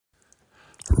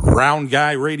Brown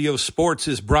Guy Radio Sports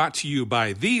is brought to you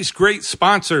by these great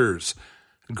sponsors.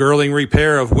 Girling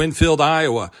Repair of Winfield,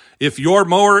 Iowa. If your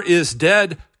mower is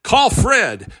dead, call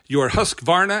Fred, your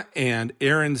Husqvarna and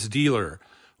Aaron's dealer.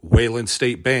 Wayland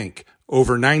State Bank,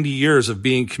 over 90 years of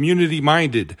being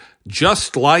community-minded,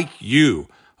 just like you.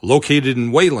 Located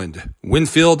in Wayland,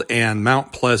 Winfield, and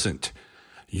Mount Pleasant.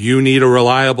 You need a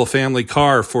reliable family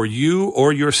car for you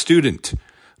or your student.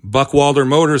 Buckwalder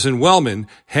Motors in Wellman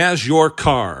has your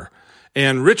car.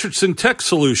 And Richardson Tech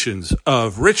Solutions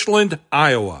of Richland,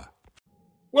 Iowa.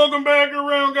 Welcome back to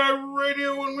Round Guy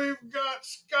Radio, and we've got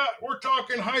Scott. We're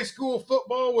talking high school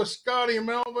football with Scotty and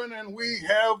Melvin, and we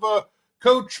have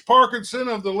Coach Parkinson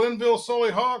of the Lynnville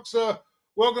Sully Hawks.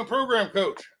 Welcome program,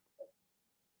 Coach.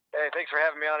 Hey, thanks for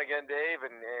having me on again, Dave,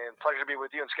 and pleasure to be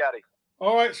with you and Scotty.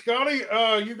 All right, Scotty,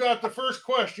 you got the first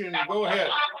question. Go ahead.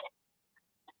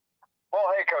 Well,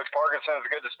 hey, Coach Parkinson,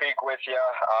 it's good to speak with you.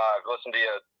 I've listened to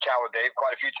you chat with Dave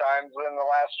quite a few times in the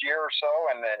last year or so,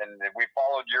 and we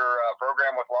followed your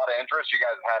program with a lot of interest. You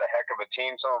guys had a heck of a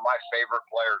team. Some of my favorite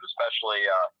players, especially,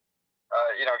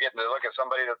 getting to look at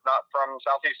somebody that's not from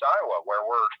Southeast Iowa, where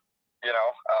we're,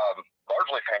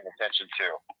 largely paying attention to.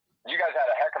 You guys had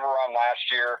a heck of a run last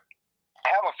year.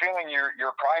 I have a feeling you're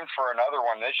primed for another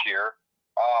one this year.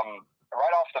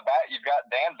 Right off the bat, you've got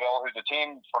Danville, who's a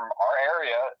team from our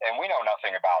area, and we know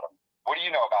nothing about them. What do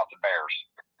you know about the Bears?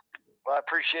 Well, I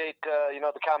appreciate the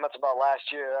comments about last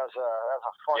year. That was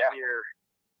a fun year.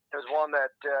 It was one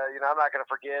that I'm not going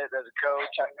to forget as a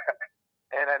coach,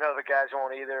 and I know the guys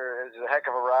won't either. It was a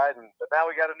heck of a ride, but now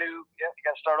we got you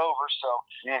got to start over. So,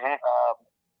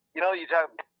 you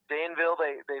talk Danville.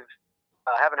 They've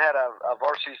haven't had a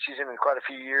varsity season in quite a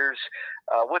few years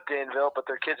with Danville, but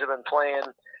their kids have been playing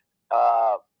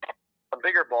a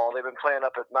bigger ball. They've been playing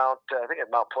up at Mount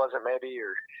Pleasant maybe,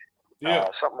 or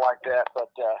something like that.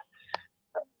 But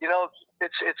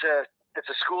it's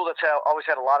a school that's always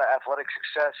had a lot of athletic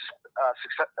success.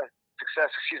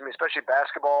 Especially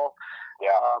basketball.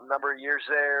 Number of years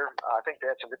there. I think they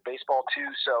had some good baseball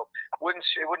too. So it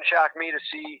wouldn't shock me to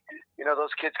see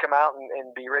those kids come out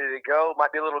and be ready to go.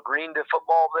 Might be a little green to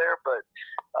football there, but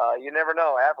you never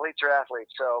know. Athletes are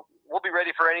athletes. So we'll be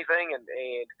ready for anything. And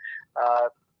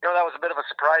that was a bit of a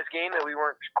surprise game that we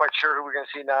weren't quite sure who we were going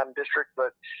to see non-district,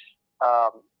 but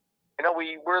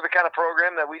we're the kind of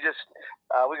program that we just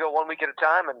we go 1 week at a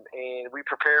time, and we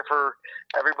prepare for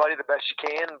everybody the best you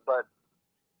can, but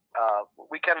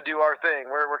we kind of do our thing.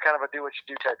 We're kind of a do what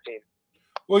you do type team.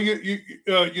 Well, you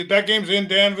that game's in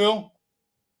Danville?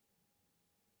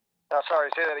 Sorry,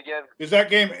 say that again. Is that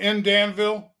game in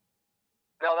Danville?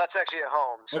 No, that's actually at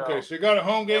home. So. Okay, so you got a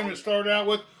home game to start out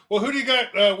with. Well, who do you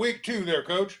got week 2 there,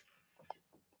 Coach?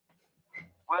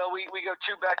 Well, we go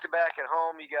 2 back-to-back at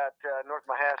home. You got North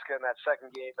Mahaska in that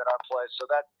second game at our place. So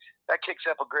that kicks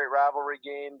up a great rivalry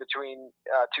game between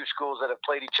two schools that have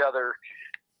played each other.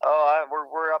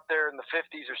 We're up there in the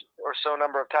 50s or so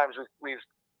number of times we've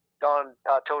gone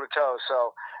toe-to-toe.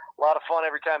 So a lot of fun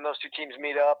every time those two teams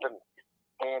meet up.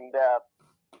 And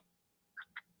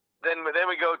then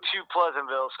we go to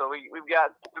Pleasantville. So we've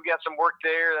got some work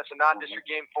there. That's a non-district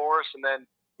game for us. And then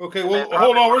okay, well,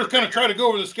 hold on. We're just going to try to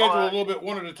go over the schedule a little bit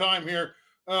one at a time here.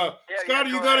 Scotty,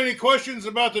 you got any questions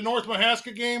about the North Mahaska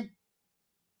game?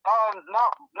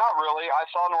 Not really. I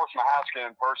saw North Mahaska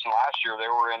in person last year. They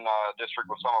were in district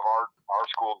with some of our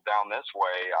schools down this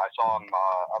way. I saw them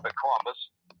up at Columbus,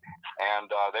 and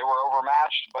they were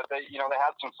overmatched, but they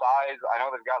had some size. I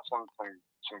know they've got some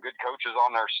good coaches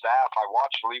on their staff. I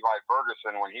watched Levi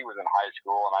Ferguson when he was in high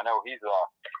school, and I know he's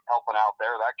helping out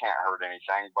there. That can't hurt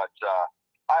anything, but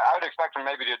I would expect them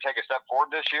maybe to take a step forward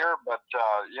this year, but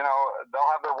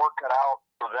they'll have their work cut out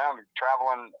for them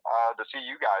traveling to see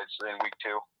you guys in week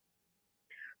 2.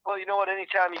 Well, you know what?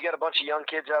 Anytime you got a bunch of young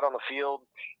kids out on the field,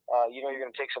 you're going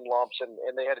to take some lumps, and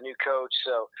they had a new coach,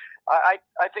 so I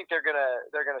think they're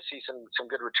gonna see some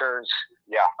good returns.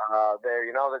 Yeah. There,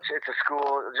 it's a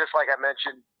school, just like I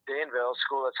mentioned, Danville, a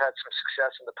school that's had some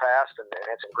success in the past and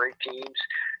had some great teams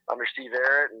under Steve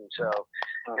Arrett, and so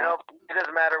it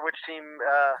doesn't matter which team,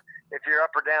 if you're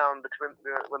up or down between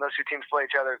when those two teams play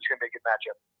each other, it's going to be a good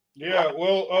matchup. Yeah,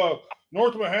 well,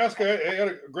 North Mahaska, they had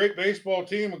a great baseball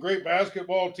team, a great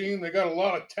basketball team. They got a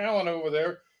lot of talent over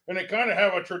there, and they kind of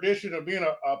have a tradition of being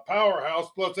a powerhouse.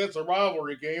 Plus, that's a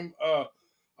rivalry game.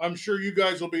 I'm sure you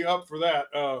guys will be up for that.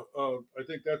 I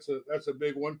think that's a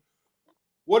big one.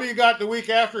 What do you got the week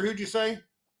after? Who'd you say?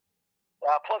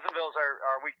 Pleasantville's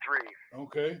our week 3.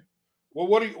 Okay. Well,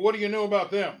 what do you know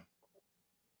about them?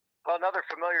 Well, another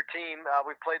familiar team.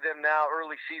 We've played them now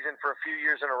early season for a few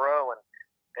years in a row, and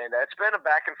it's been a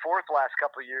back and forth last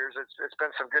couple of years. It's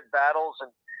been some good battles,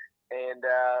 and And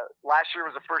last year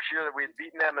was the first year that we had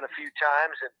beaten them in a few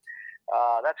times, and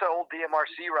that's an old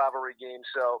DMRC rivalry game.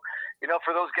 So,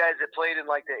 for those guys that played in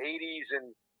like the 80s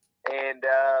and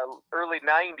early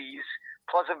 90s,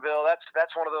 Pleasantville,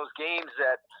 that's one of those games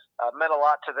that meant a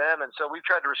lot to them. And so we've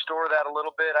tried to restore that a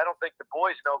little bit. I don't think the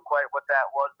boys know quite what that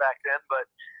was back then, but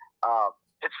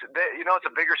it's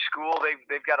a bigger school.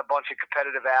 They've got a bunch of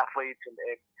competitive athletes, and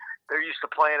they're used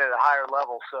to playing at a higher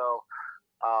level. So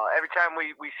every time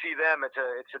we see them, it's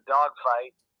a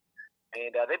dogfight,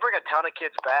 and they bring a ton of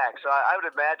kids back. So I would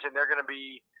imagine they're going to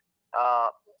be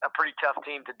a pretty tough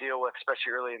team to deal with,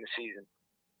 especially early in the season.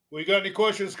 We got any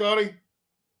questions, Scotty?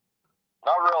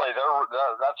 Not really.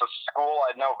 That's a school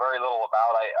I know very little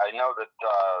about. I know that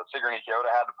Sigourney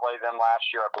Keota had to play them last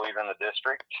year, I believe, in the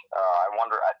district.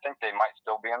 I think they might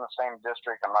still be in the same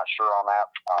district. I'm not sure on that.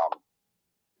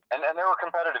 And they were a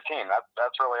competitive team.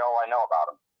 That's really all I know about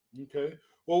them. Okay.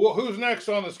 Well, who's next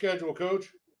on the schedule, Coach?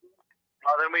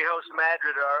 Then we host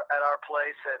Madrid at our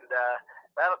place, and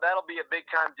that'll be a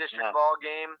big-time district ball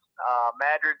game.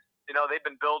 Madrid, they've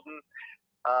been building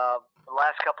the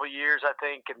last couple of years, I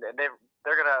think, and they're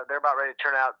about ready to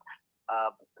turn out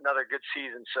another good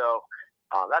season. So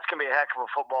that's gonna be a heck of a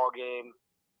football game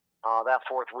that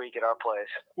fourth week at our place.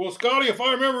 Well, Scotty, if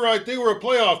I remember right, they were a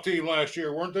playoff team last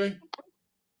year, weren't they?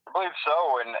 I believe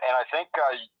so, and I think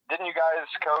didn't you guys,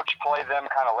 Coach, play them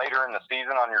kind of later in the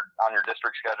season on your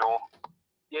district schedule?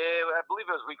 Yeah, I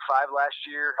believe it was week 5 last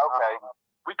year. Okay.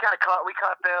 We kind of caught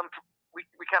them. We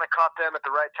kind of caught them at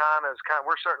the right time. It was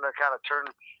we're starting to kind of turn,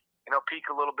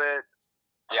 peak a little bit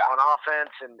on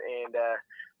offense, and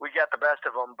we got the best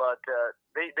of them. But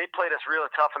they played us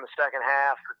really tough in the second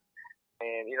half,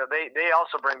 and they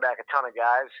also bring back a ton of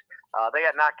guys. They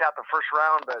got knocked out the first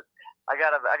round, but I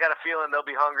got a feeling they'll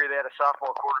be hungry. They had a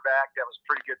sophomore quarterback that was a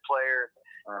pretty good player,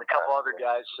 and a couple other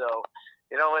guys. So,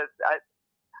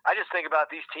 I just think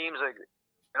about these teams like,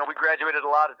 we graduated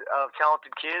a lot of talented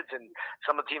kids, and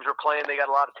some of the teams we're playing, they got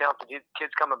a lot of talented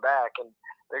kids coming back, and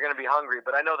they're going to be hungry.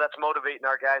 But I know that's motivating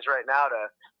our guys right now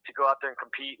to go out there and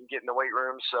compete and get in the weight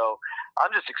room. So I'm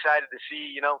just excited to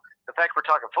see, the fact we're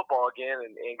talking football again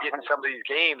and getting some of these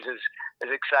games is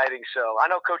exciting. So I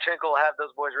know Coach Hinkle will have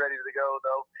those boys ready to go,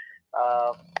 though,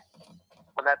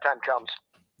 when that time comes.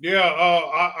 Yeah,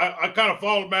 I kind of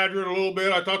followed Madrid a little bit.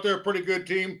 I thought they were a pretty good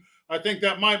team. I think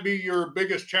that might be your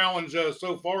biggest challenge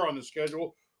so far on the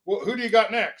schedule. Well, who do you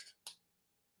got next?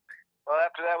 Well,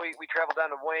 after that, we traveled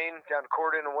down to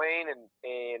Corydon and Wayne, and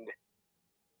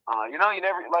you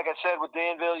never, like I said, with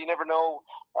Danville, you never know.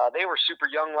 They were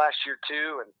super young last year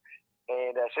too, and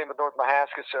same with North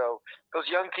Mahaska. So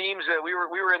those young teams, we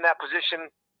were in that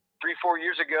position 3-4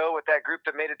 years ago with that group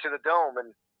that made it to the Dome,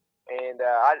 and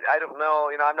I don't know,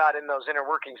 I'm not in those inner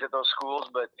workings at those schools,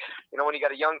 but when you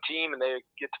got a young team and they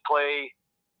get to play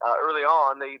early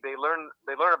on, they learn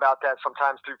about that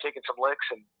sometimes through taking some licks,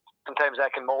 and sometimes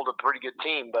that can mold a pretty good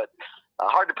team. But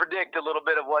hard to predict a little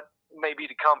bit of what may be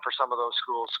to come for some of those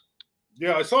schools.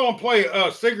 Yeah, I saw them play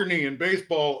Sigourney in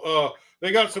baseball.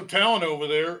 They got some talent over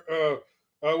there.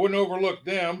 I wouldn't overlook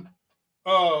them.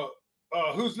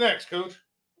 Who's next, Coach?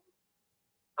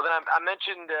 Well, then I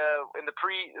mentioned in the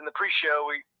pre-show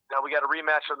we got a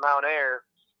rematch with Mount Air.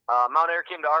 Mount Air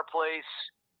came to our place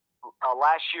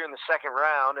last year in the second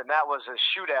round, and that was a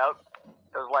shootout.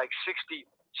 It was like 63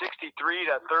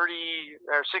 to 30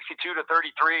 or 62 to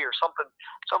 33 or something,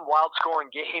 some wild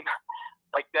scoring game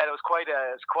like that. It was quite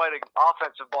an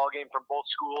offensive ball game from both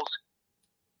schools,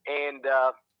 and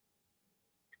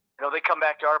they come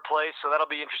back to our place, so that'll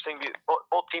be interesting.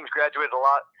 Both teams graduated a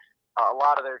lot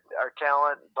of our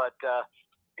talent, but I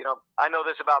know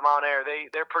this about Mount Air.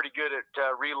 They're pretty good at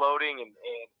reloading, and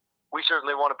we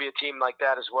certainly want to be a team like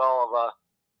that as well, of a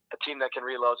team that can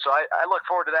reload. So I look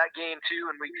forward to that game too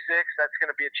in week 6. That's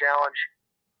going to be a challenge,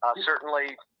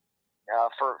 certainly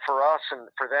for us and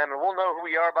for them, and we'll know who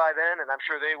we are by then, and I'm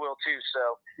sure they will too.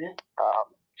 So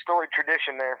storied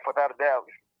tradition there, without a doubt.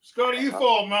 Scotty, you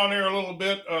followed Mount Air a little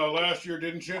bit last year,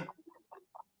 didn't you?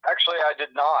 Actually, I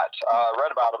did not. Read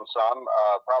about them some.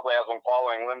 Probably as I'm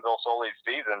following Lynnville Sully's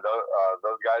season,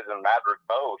 those guys in Madrid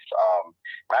both.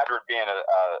 Madrid being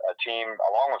a team,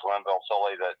 along with Lynnville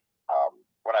Sully, that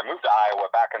when I moved to Iowa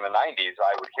back in the 90s,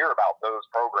 I would hear about those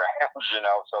programs,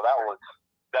 So that was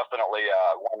definitely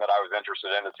one that I was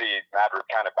interested in, to see Madrid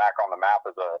kind of back on the map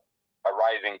as a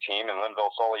rising team. And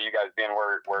Lynnville Sully, you guys being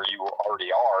where you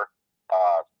already are,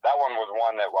 that one was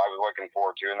one that I was looking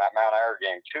forward to in that Mount Air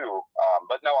game too.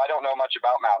 But no, I don't know much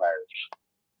about Mount Air.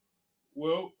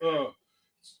 Well,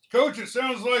 Coach, it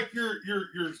sounds like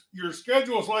your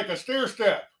schedule is like a stair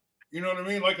step. You know what I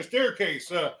mean? Like a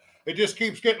staircase. it just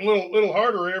keeps getting a little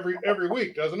harder every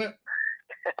week, doesn't it?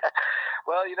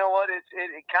 Well, you know what? It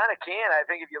kind of can. I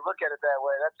think if you look at it that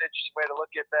way, that's an interesting way to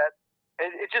look at that.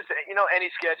 It's just, any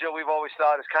schedule we've always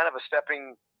thought is kind of a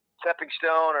stepping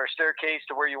stone or staircase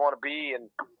to where you want to be. And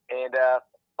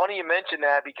funny you mentioned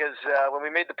that, because when we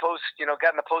made the post,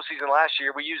 got in the postseason last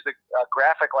year, we used a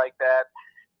graphic like that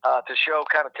to show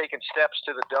kind of taking steps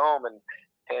to the dome, and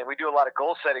we do a lot of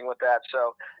goal setting with that.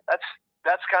 So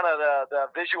that's kind of the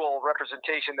visual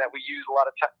representation that we use a lot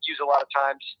of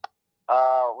times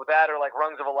with that, or like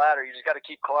rungs of a ladder. You just got to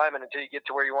keep climbing until you get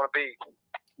to where you want to be.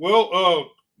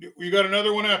 Well, you got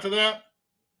another one after that?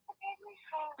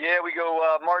 Yeah, we go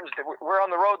Martinsdale. We're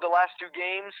on the road the last two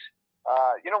games.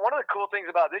 One of the cool things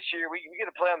about this year, we get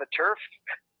to play on the turf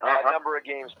a number of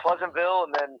games. Pleasantville,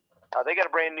 and then they got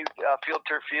a brand new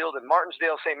turf field. And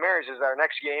Martinsdale St. Mary's is our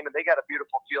next game, and they got a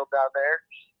beautiful field down there.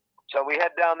 So we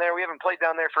head down there. We haven't played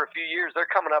down there for a few years. They're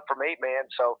coming up from 8-man,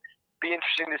 so be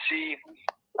interesting to see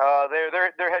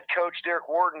their head coach, Derek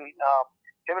Warden.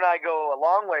 Him and I go a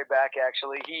long way back,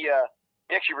 actually. He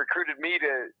actually recruited me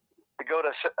to go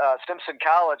to Simpson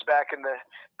College back in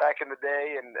the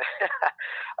day, and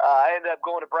I ended up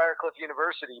going to Briarcliff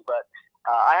University. But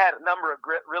I had a number of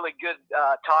really good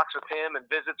talks with him and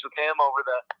visits with him over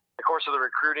the course of the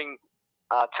recruiting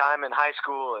time in high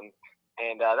school, and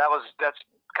that's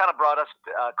kind of brought us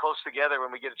close together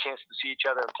when we get a chance to see each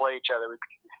other and play each other. We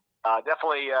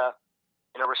definitely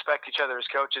respect each other as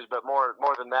coaches, but more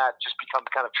than that, just become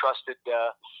kind of trusted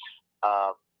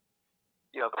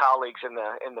colleagues in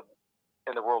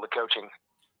the world of coaching.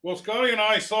 Well, Scotty and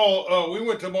I we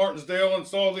went to Martinsdale and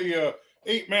saw the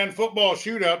 8-man football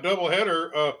shootout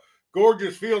doubleheader.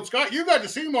 Gorgeous field. Scott, you got to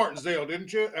see Martinsdale,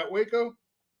 didn't you, at Waco?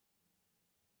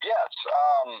 Yes,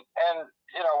 and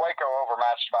Waco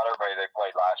overmatched about everybody they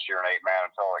played last year in 8-man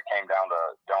until it came down to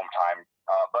dome time.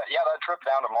 But yeah, that trip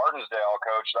down to Martinsdale,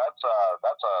 Coach,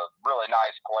 that's a really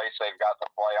nice place they've got to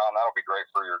play on. That'll be great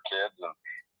for your kids.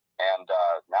 And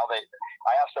now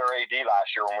I asked their AD last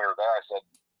year when we were there. I said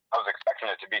I was expecting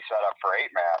it to be set up for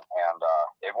 8-man, and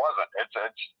it wasn't. It's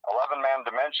 11-man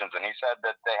dimensions, and he said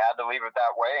that they had to leave it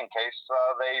that way in case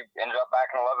they ended up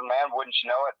back in 11-man. Wouldn't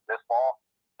you know it? This fall,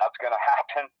 that's going to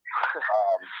happen.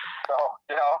 So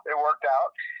it worked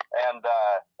out, and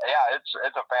yeah, it's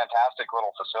a fantastic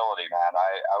little facility, man.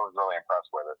 I was really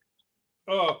impressed with it.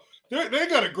 They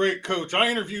got a great coach. I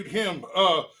interviewed him.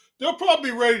 They'll probably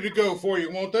be ready to go for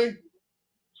you, won't they?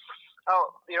 Oh,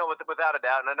 without a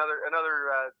doubt. And another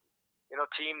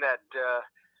team that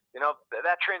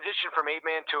that transition from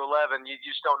 8-man to 11, you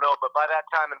just don't know. But by that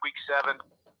time in week 7,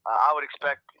 I would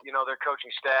expect their coaching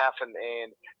staff and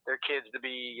their kids to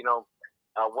be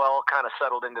well kind of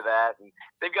settled into that. And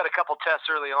they've got a couple tests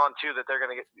early on too that they're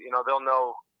going to get. They'll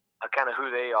know kind of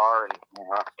who they are,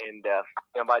 and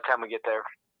by the time we get there.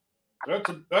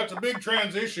 That's a big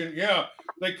transition. Yeah,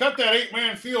 they cut that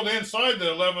 8-man field inside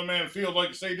the 11-man field,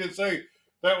 like they did say.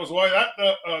 That was why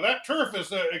that turf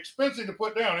is expensive to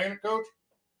put down, ain't it, Coach?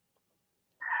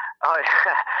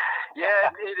 Yeah,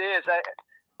 it is.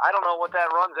 I don't know what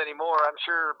that runs anymore. I'm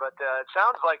sure, but it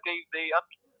sounds like they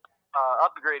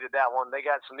upgraded that one. They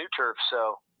got some new turf,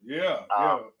 so yeah.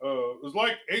 It was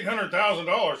like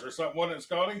 $800,000 or something, wasn't it,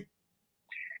 Scotty?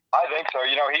 I think so.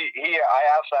 I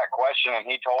asked that question and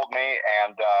he told me,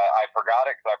 and I forgot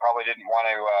it because I probably didn't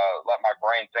want to let my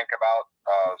brain think about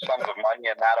sums of money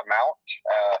in that amount.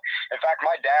 In fact,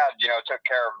 my dad, took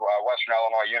care of Western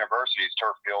Illinois University's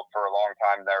turf field for a long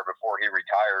time there before he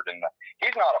retired, and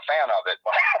he's not a fan of it,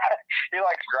 but he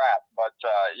likes grass. But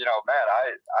man,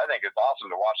 I think it's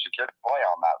awesome to watch the kids play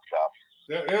on that stuff.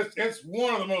 It's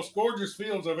one of the most gorgeous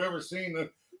fields I've ever seen.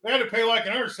 They had to pay like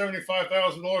another $75,000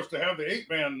 to have the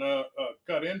 8-man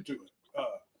cut into it.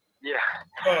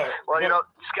 Well,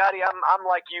 Scotty, I'm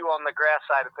like you on the grass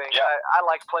side of things. Yeah. I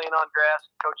like playing on grass,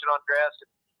 coaching on grass.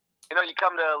 You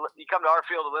come to our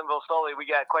field at Lynnville, Sully. We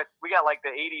got like the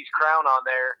 '80s crown on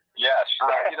there. Yes. So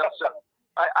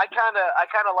I kind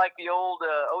of like the old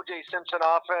O.J. Simpson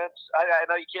offense. I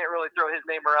know you can't really throw his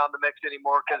name around the mix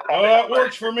anymore because. That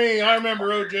works for me. I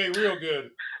remember O.J. real good.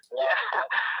 Yeah.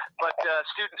 But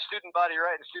student body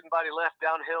right and student body left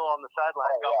downhill on the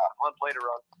sideline. One play to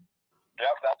run.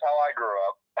 Yep, that's how I grew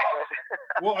up.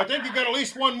 Well, I think you got at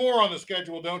least one more on the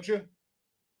schedule, don't you?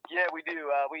 Yeah, we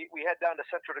do. We head down to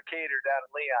Central Decatur down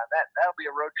in Leon. That'll be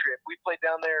a road trip. We played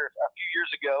down there a few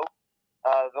years ago.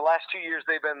 The last 2 years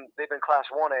they've been Class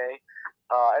 1A,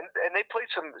 and they played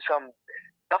some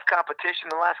tough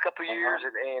competition the last couple of years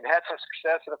and had some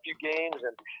success in a few games.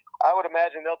 And I would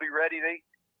imagine they'll be ready.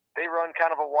 They run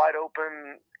kind of a wide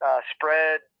open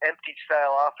spread, empty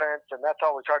style offense, and that's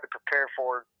always hard to prepare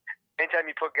for. anytime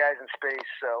you put guys in space.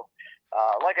 So,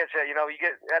 like I said,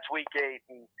 that's week 8,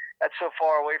 and that's so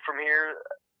far away from here.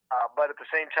 But at the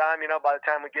same time, by the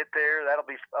time we get there, that'll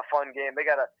be a fun game. They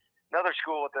got another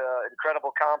school with an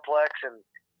incredible complex and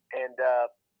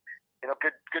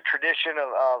good tradition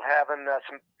of having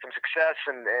some success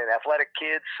and athletic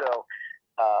kids. So,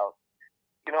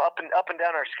 up and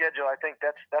down our schedule, I think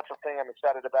that's the thing I'm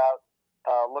excited about.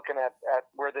 Looking at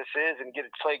where this is and get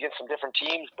to play against some different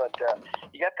teams, but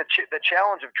you got the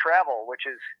challenge of travel, which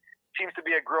seems to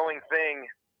be a growing thing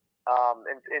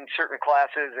in certain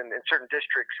classes and in certain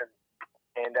districts,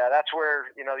 and that's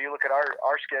where you look at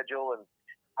our schedule, and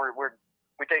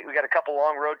we got a couple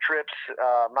long road trips.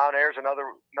 Mount Air's another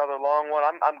long one.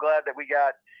 I'm glad that we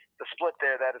got the split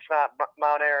there, that it's not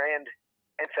Mount Air and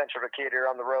Central Decatur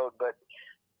on the road, but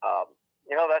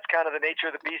that's kind of the nature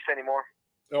of the beast anymore.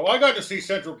 Well, I got to see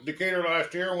Central Decatur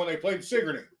last year when they played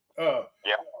Sigourney.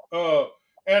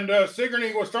 And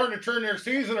Sigourney was starting to turn their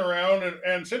season around,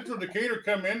 and Central Decatur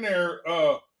come in there.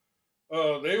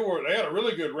 They had a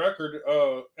really good record,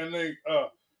 and they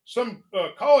some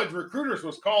college recruiters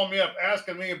was calling me up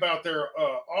asking me about their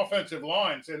offensive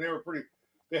line, saying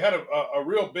they had a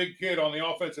real big kid on the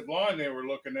offensive line they were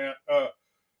looking at.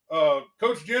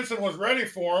 Coach Jensen was ready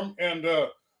for them, and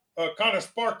kind of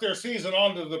sparked their season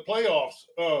onto the playoffs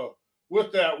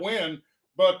with that win.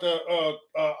 But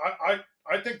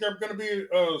I think they're going to be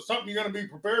something you're going to be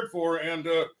prepared for, and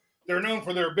they're known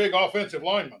for their big offensive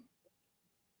linemen.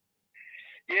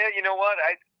 Yeah, you know what?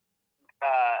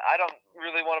 I don't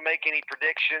really want to make any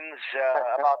predictions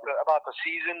about the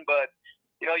season, but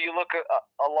you look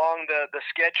along the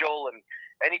schedule, and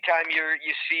anytime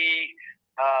you see,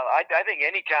 I think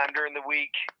anytime during the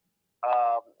week.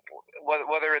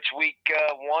 Whether it's week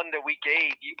 1 to week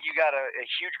 8, you got a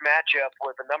huge matchup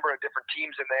with a number of different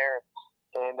teams in there,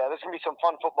 and there's gonna be some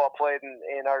fun football played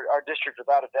in our district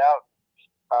without a doubt.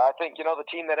 I think the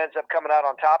team that ends up coming out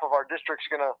on top of our district is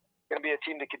gonna be a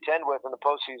team to contend with in the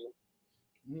postseason.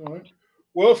 All right.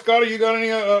 Well, Scotty, you got any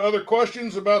other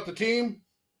questions about the team?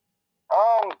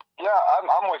 Yeah,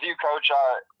 I'm with you, Coach,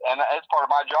 and it's part of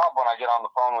my job when I get on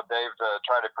the phone with Dave to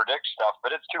try to predict stuff,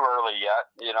 but it's too early yet,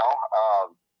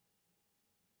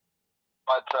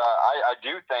 But I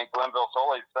do think Lynnville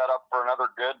Sully's set up for another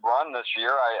good run this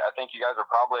year. I think you guys are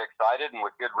probably excited, and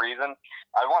with good reason.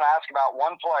 I want to ask about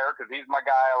one player, because he's my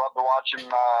guy. I love to watch him.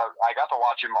 I got to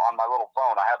watch him on my little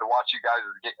phone. I had to watch you guys'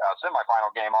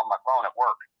 semifinal game on my phone at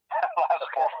work last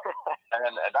fall,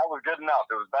 and that was good enough.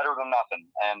 It was better than nothing,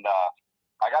 and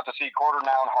I got to see Quarter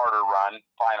Noun Harder run,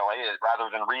 finally, rather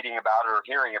than reading about it or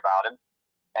hearing about him.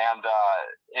 And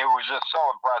it was just so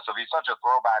impressive. He's such a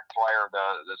throwback player,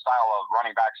 the style of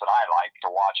running backs that I like to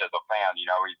watch as a fan.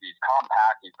 He's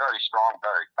compact, he's very strong,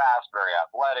 very fast, very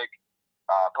athletic,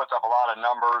 puts up a lot of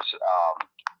numbers.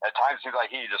 At times, it seems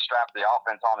like he just straps the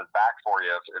offense on his back for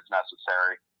you if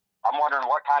necessary. I'm wondering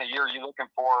what kind of year are you looking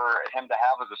for him to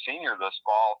have as a senior this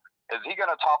fall? Is he going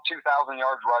to top 2,000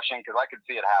 yards rushing? Because I could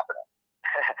see it happening.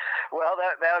 Well,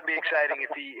 that would be exciting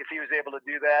if he was able to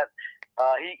do that.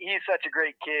 He's such a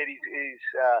great kid.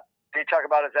 They talk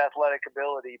about his athletic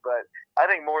ability, but I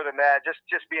think more than that,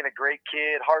 just being a great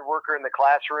kid, hard worker in the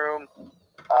classroom,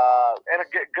 and a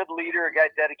good leader, a guy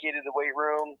dedicated to the weight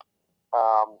room.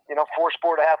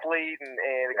 4-sport athlete and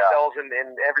excels in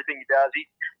everything he does.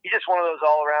 He's just one of those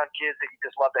all-around kids that you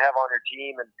just love to have on your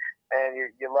team, and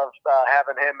you love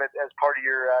having him as part of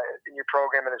your in your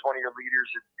program and as one of your leaders.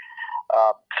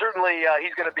 Certainly,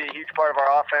 he's going to be a huge part of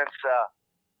our offense.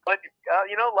 But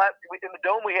in the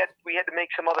Dome, we had to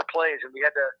make some other plays, and we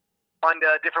had to find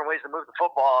different ways to move the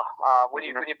football. When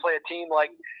you play a team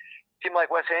like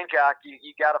West Hancock,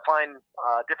 you got to find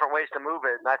different ways to move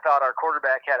it. And I thought our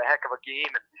quarterback had a heck of a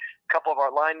game, and a couple of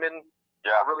our linemen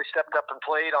really stepped up and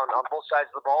played on both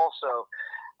sides of the ball. So,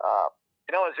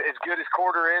 as good as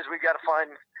Quarter is, we've got to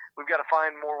find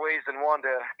more ways than one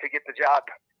to get the job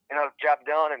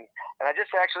done. And I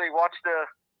just actually watched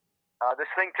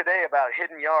this thing today about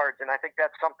hidden yards, and I think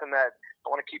that's something that I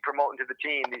want to keep promoting to the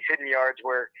team. These hidden yards,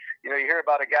 where you hear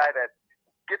about a guy that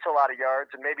gets a lot of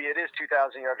yards, and maybe it is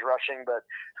 2,000 yards rushing, but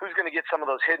who's going to get some of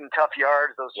those hidden tough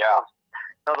yards? Those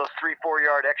 3-4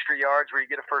 yard extra yards where you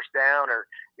get a first down, or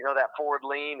that forward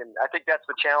lean. And I think that's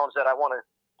the challenge that I want to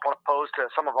pose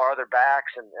to some of our other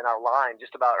backs and our line,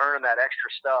 just about earning that extra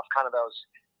stuff, kind of those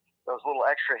little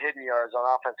extra hidden yards on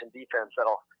offense and defense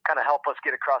that'll kind of help us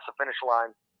get across the finish line.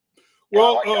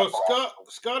 Well,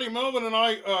 Scotty, Melvin, and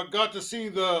I got to see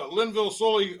the Lynnville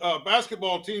Sully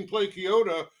basketball team play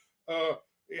Keota.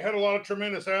 It had a lot of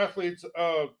tremendous athletes.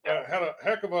 Had a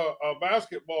heck of a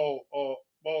basketball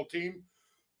ball team.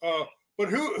 But But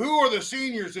who are the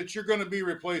seniors that you're going to be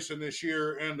replacing this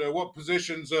year, and what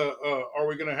positions are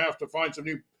we going to have to find some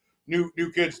new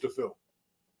kids to fill?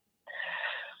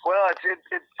 Well, it's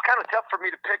kind of tough for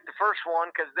me to pick the first one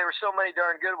because there were so many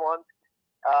darn good ones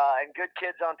and good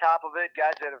kids on top of it,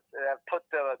 guys that have put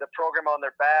the program on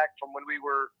their back from when we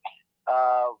were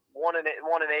 1 and 8,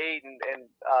 and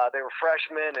they were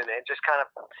freshmen and just kind of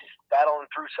battling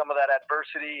through some of that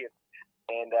adversity.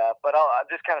 But I'll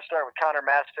just kind of start with Connor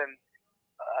Maston,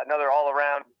 another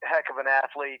all-around heck of an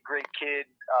athlete, great kid.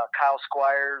 Kyle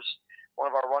Squires, one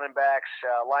of our running backs,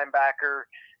 linebacker.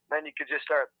 Then you could just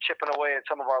start chipping away at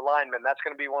some of our linemen. That's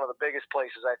going to be one of the biggest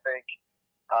places, I think.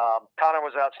 Connor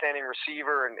was an outstanding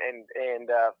receiver, and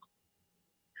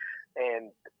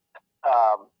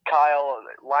Kyle,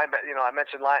 linebacker. You know, I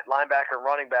mentioned linebacker and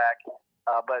running back,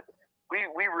 but we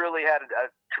really had a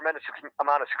tremendous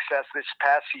amount of success this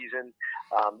past season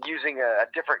using a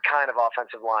different kind of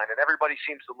offensive line, and everybody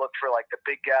seems to look for like the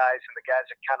big guys and the guys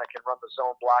that kind of can run the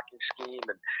zone blocking scheme.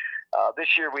 And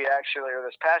this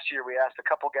past year, we asked a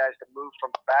couple guys to move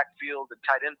from backfield and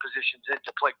tight end positions in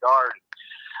to play guard.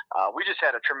 We just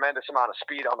had a tremendous amount of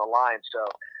speed on the line.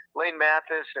 So Lane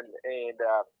Mathis and Lane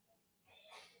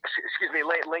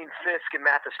Fisk and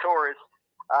Mathis Torres,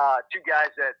 two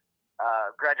guys that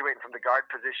graduating from the guard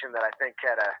position that I think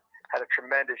had a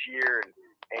tremendous year, and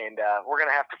we're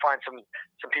going to have to find some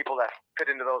people that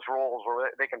fit into those roles where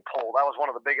they can pull. That was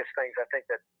one of the biggest things I think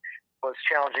that was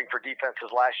challenging for defenses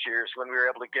last year, is when we were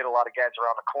able to get a lot of guys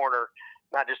around the corner,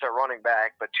 not just a running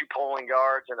back, but 2 pulling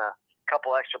guards and a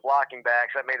couple extra blocking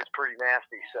backs. That made us pretty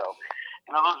nasty. So,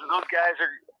 you know, those guys are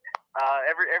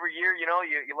every year. You know,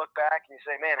 you look back and you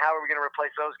say, man, how are we going to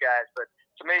replace those guys? But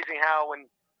it's amazing how when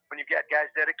you've got guys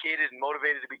dedicated and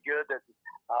motivated to be good, that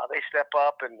they step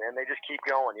up and they just keep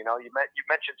going. You know, you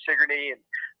mentioned Sigourney and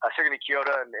Sigourney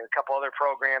Kyoto and a couple other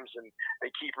programs, and they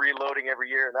keep reloading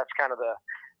every year, and that's kind of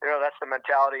that's the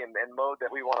mentality and mode that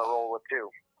we want to roll with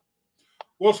too.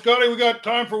 Well, Scotty, we got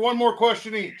time for one more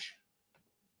question each.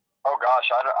 Oh gosh,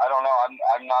 I don't know.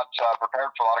 I'm not prepared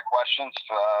for a lot of questions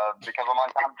because I'm on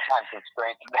time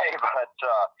constraint today. But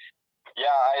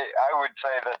yeah, I would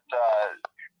say that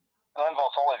Lynnville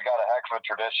Sully's got a heck of a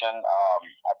tradition.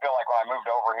 I feel like when I moved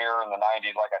over here in the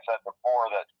 90s, like I said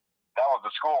before, that was the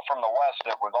school from the West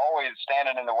that was always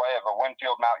standing in the way of a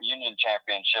Winfield Mount Union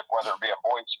championship, whether it be a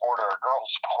boys sport or a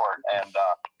girls sport. And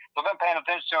so I've been paying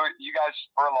attention to you guys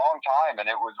for a long time,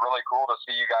 and it was really cool to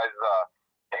see you guys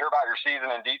hear about your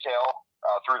season in detail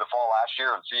through the fall last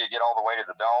year, and see you get all the way to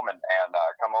the Dome and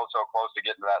come oh so close to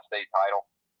getting to that state title.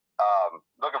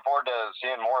 Looking forward to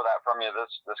seeing more of that from you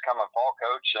this coming fall,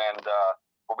 Coach, and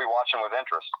we'll be watching with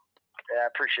interest. Yeah,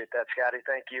 I appreciate that, Scotty.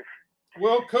 Thank you.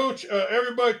 Well, Coach,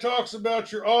 everybody talks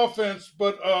about your offense,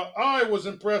 but I was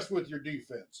impressed with your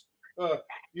defense.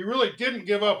 You really didn't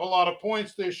give up a lot of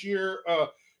points this year.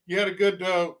 You had a good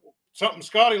something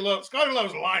Scotty loves. Scotty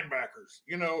loves linebackers.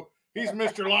 You know, he's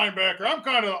Mr. Linebacker. I'm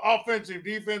kind of offensive,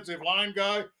 defensive line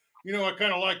guy. You know, I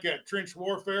kind of like that trench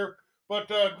warfare. But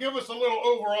give us a little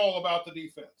overall about the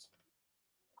defense.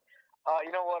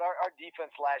 You know what? Our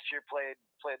defense last year played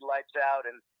lights out,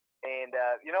 and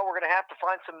you know, we're going to have to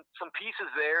find some pieces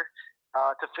there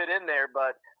to fit in there.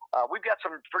 But we've got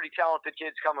some pretty talented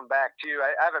kids coming back too.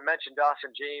 I haven't mentioned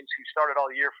Dawson James, who started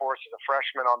all year for us as a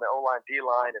freshman on the O-line,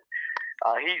 D-line, and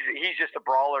he's just a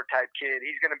brawler type kid.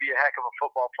 He's going to be a heck of a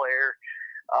football player.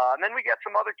 And then we got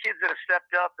some other kids that have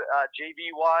stepped up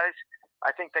JV wise. I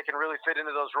think they can really fit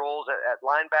into those roles at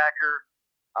linebacker.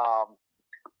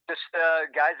 Just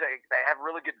guys that have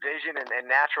really good vision and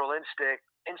natural instincts.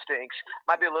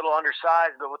 Might be a little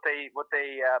undersized, but what they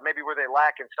maybe where they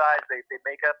lack in size, they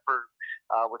make up for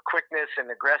with quickness and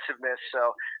aggressiveness.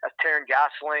 So that's Taryn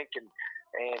Goslink and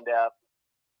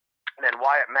then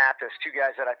Wyatt Mathis, two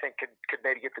guys that I think could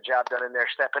maybe get the job done in there,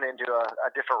 stepping into a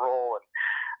different role. And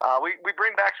we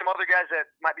bring back some other guys that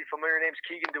might be familiar names.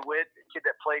 Keegan DeWitt, a kid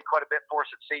that played quite a bit for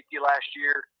us at safety last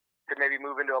year, could maybe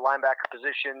move into a linebacker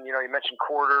position. You know, you mentioned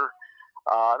Quarter.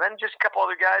 Then just a couple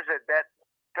other guys that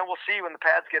then we'll see when the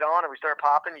pads get on and we start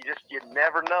popping. You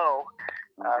never know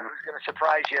who's going to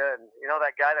surprise you. And, you know,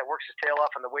 that guy that works his tail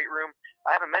off in the weight room.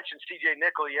 I haven't mentioned C.J.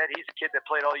 Nickel yet. He's a kid that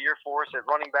played all year for us at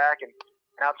running back and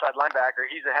outside linebacker.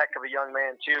 He's a heck of a young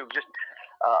man, too. Just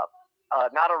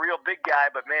not a real big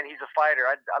guy, but, man, he's a fighter.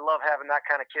 I love having that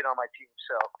kind of kid on my team.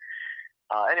 So,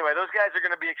 anyway, those guys are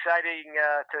going to be exciting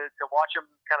to watch them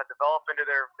kind of develop into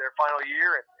their final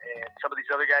year, and some of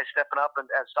these other guys stepping up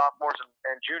as sophomores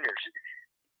and juniors.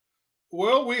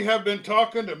 Well, we have been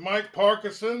talking to Mike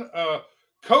Parkinson,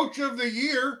 Coach of the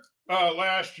Year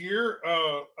last year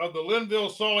of the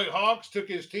Lynnville Sully Hawks, took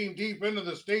his team deep into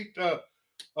the state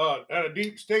had a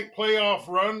deep state playoff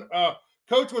run.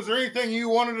 Coach, was there anything you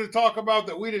wanted to talk about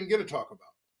that we didn't get to talk about?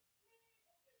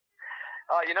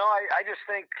 I just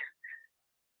think,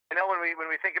 when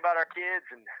we think about our kids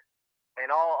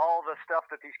and all the stuff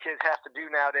that these kids have to do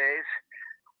nowadays,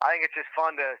 I think it's just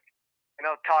fun to,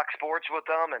 talk sports with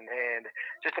them and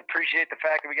just appreciate the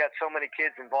fact that we got so many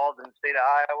kids involved in the state of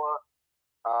Iowa,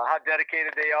 how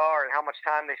dedicated they are and how much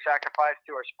time they sacrifice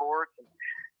to our sports.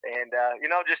 And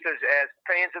just as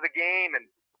fans of the game, and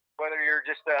whether you're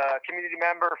just a community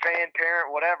member, fan, parent,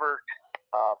 whatever,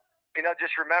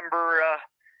 just remember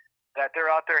that they're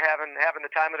out there having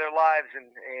the time of their lives and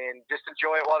just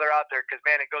enjoy it while they're out there, because,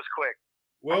 man, it goes quick.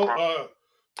 Well,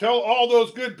 tell all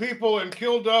those good people in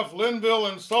Kilduff,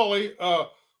 Lynnville, and Sully,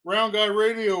 Round Guy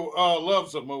Radio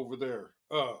loves them over there.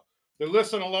 They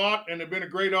listen a lot, and they've been a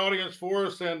great audience for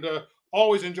us, and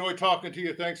always enjoy talking to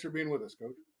you. Thanks for being with us,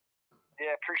 Coach.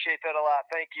 Yeah, appreciate that a lot.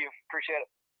 Thank you. Appreciate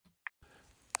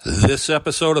it. This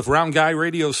episode of Round Guy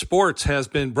Radio Sports has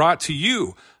been brought to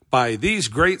you by these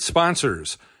great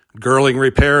sponsors. Girling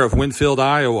Repair of Winfield,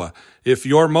 Iowa. If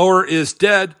your mower is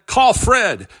dead, call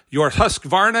Fred, your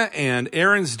Husqvarna and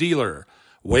Aaron's dealer.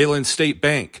 Wayland State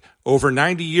Bank, over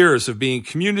 90 years of being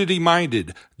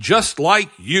community-minded, just like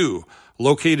you.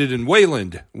 Located in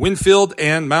Wayland, Winfield,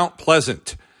 and Mount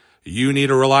Pleasant. You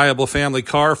need a reliable family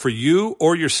car for you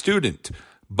or your student.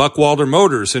 Buckwalder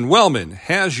Motors in Wellman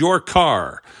has your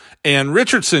car. And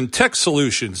Richardson Tech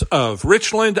Solutions of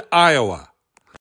Richland, Iowa.